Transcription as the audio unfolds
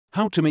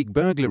How to make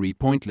burglary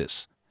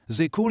pointless.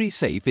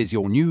 SecuriSafe is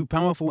your new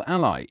powerful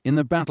ally in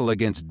the battle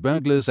against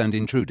burglars and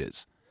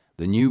intruders.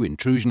 The new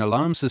intrusion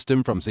alarm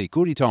system from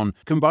Securiton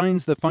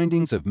combines the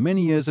findings of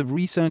many years of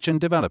research and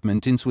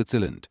development in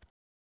Switzerland.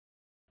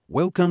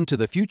 Welcome to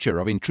the future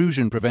of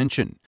intrusion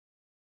prevention.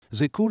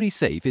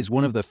 SecuriSafe is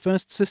one of the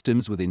first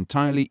systems with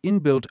entirely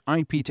inbuilt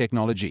IP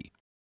technology.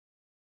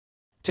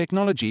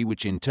 Technology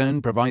which in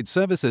turn provides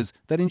services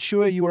that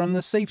ensure you are on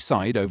the safe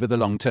side over the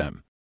long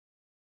term.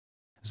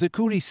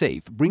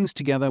 SecuriSafe brings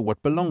together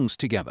what belongs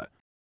together.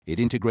 It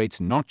integrates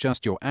not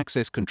just your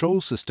access control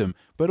system,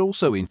 but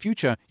also in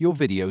future your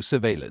video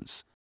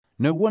surveillance.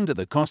 No wonder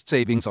the cost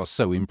savings are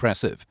so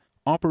impressive.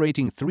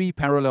 Operating 3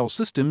 parallel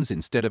systems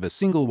instead of a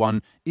single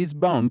one is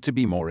bound to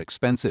be more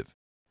expensive.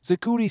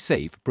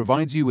 SecuriSafe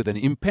provides you with an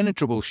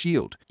impenetrable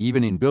shield,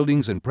 even in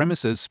buildings and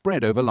premises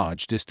spread over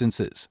large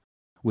distances.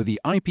 With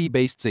the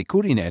IP-based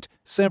SecuriNet,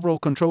 several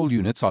control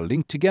units are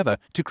linked together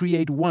to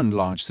create one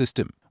large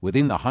system.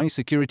 Within the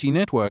high-security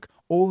network,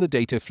 all the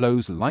data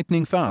flows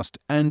lightning fast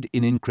and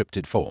in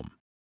encrypted form.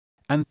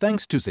 And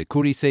thanks to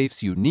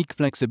SecuriSafe's unique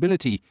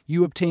flexibility,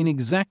 you obtain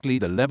exactly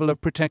the level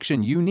of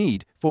protection you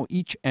need for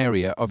each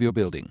area of your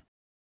building.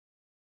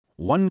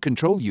 One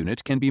control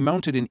unit can be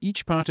mounted in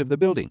each part of the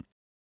building,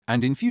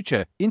 and in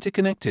future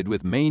interconnected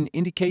with main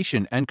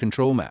indication and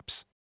control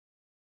maps.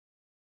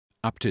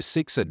 Up to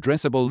 6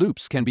 addressable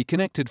loops can be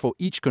connected for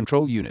each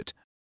control unit,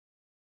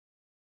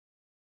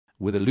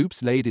 with the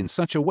loops laid in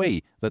such a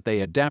way that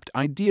they adapt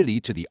ideally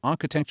to the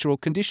architectural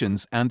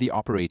conditions and the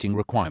operating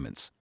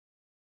requirements.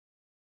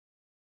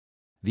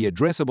 The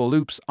addressable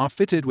loops are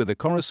fitted with a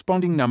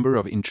corresponding number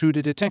of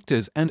intruder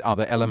detectors and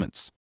other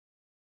elements.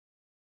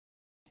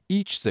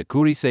 Each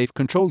SecuriSafe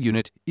control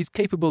unit is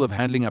capable of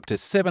handling up to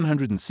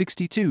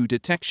 762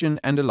 detection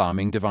and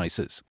alarming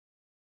devices.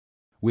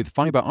 With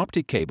fiber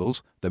optic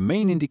cables, the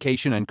main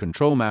indication and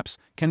control maps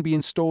can be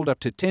installed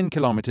up to 10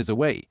 kilometers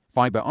away.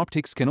 Fiber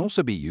optics can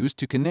also be used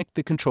to connect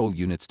the control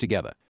units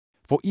together.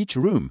 For each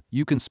room,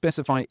 you can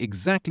specify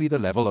exactly the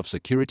level of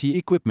security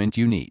equipment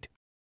you need.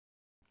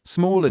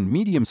 Small and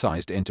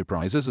medium-sized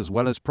enterprises as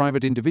well as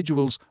private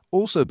individuals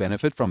also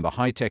benefit from the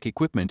high-tech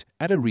equipment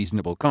at a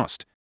reasonable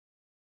cost.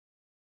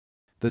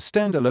 The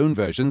standalone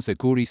version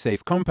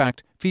SecuriSafe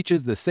Compact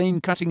features the same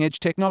cutting-edge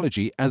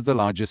technology as the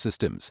larger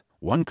systems.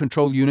 One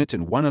control unit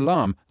and one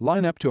alarm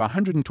line up to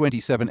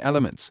 127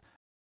 elements,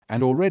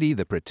 and already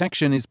the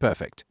protection is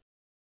perfect.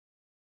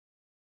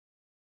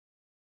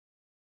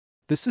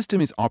 The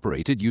system is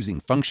operated using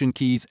function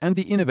keys and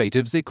the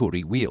innovative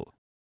Securi wheel.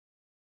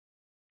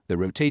 The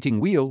rotating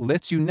wheel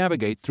lets you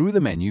navigate through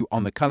the menu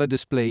on the color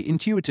display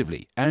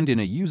intuitively and in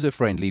a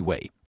user-friendly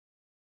way.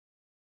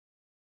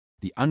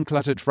 The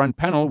uncluttered front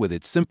panel with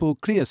its simple,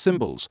 clear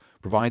symbols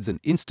provides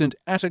an instant,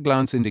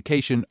 at-a-glance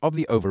indication of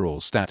the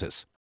overall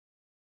status.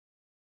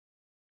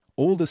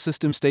 All the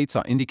system states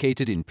are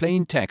indicated in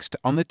plain text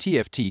on the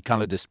TFT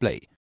color display.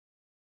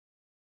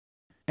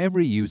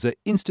 Every user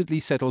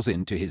instantly settles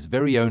into his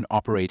very own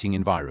operating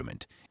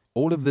environment.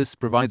 All of this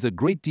provides a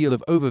great deal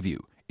of overview,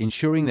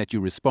 ensuring that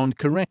you respond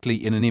correctly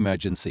in an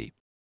emergency.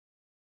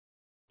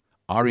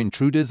 Are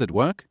intruders at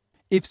work?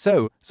 If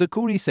so,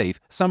 SecuriSafe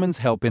summons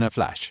help in a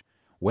flash.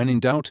 When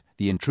in doubt,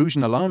 the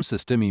intrusion alarm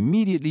system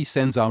immediately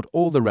sends out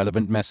all the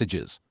relevant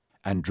messages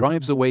and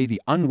drives away the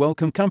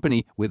unwelcome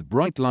company with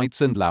bright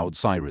lights and loud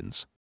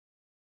sirens.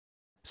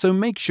 So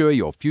make sure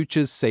your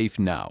future's safe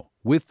now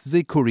with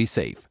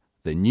SecuriSafe,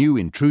 the new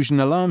intrusion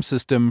alarm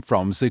system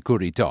from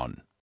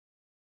Securiton.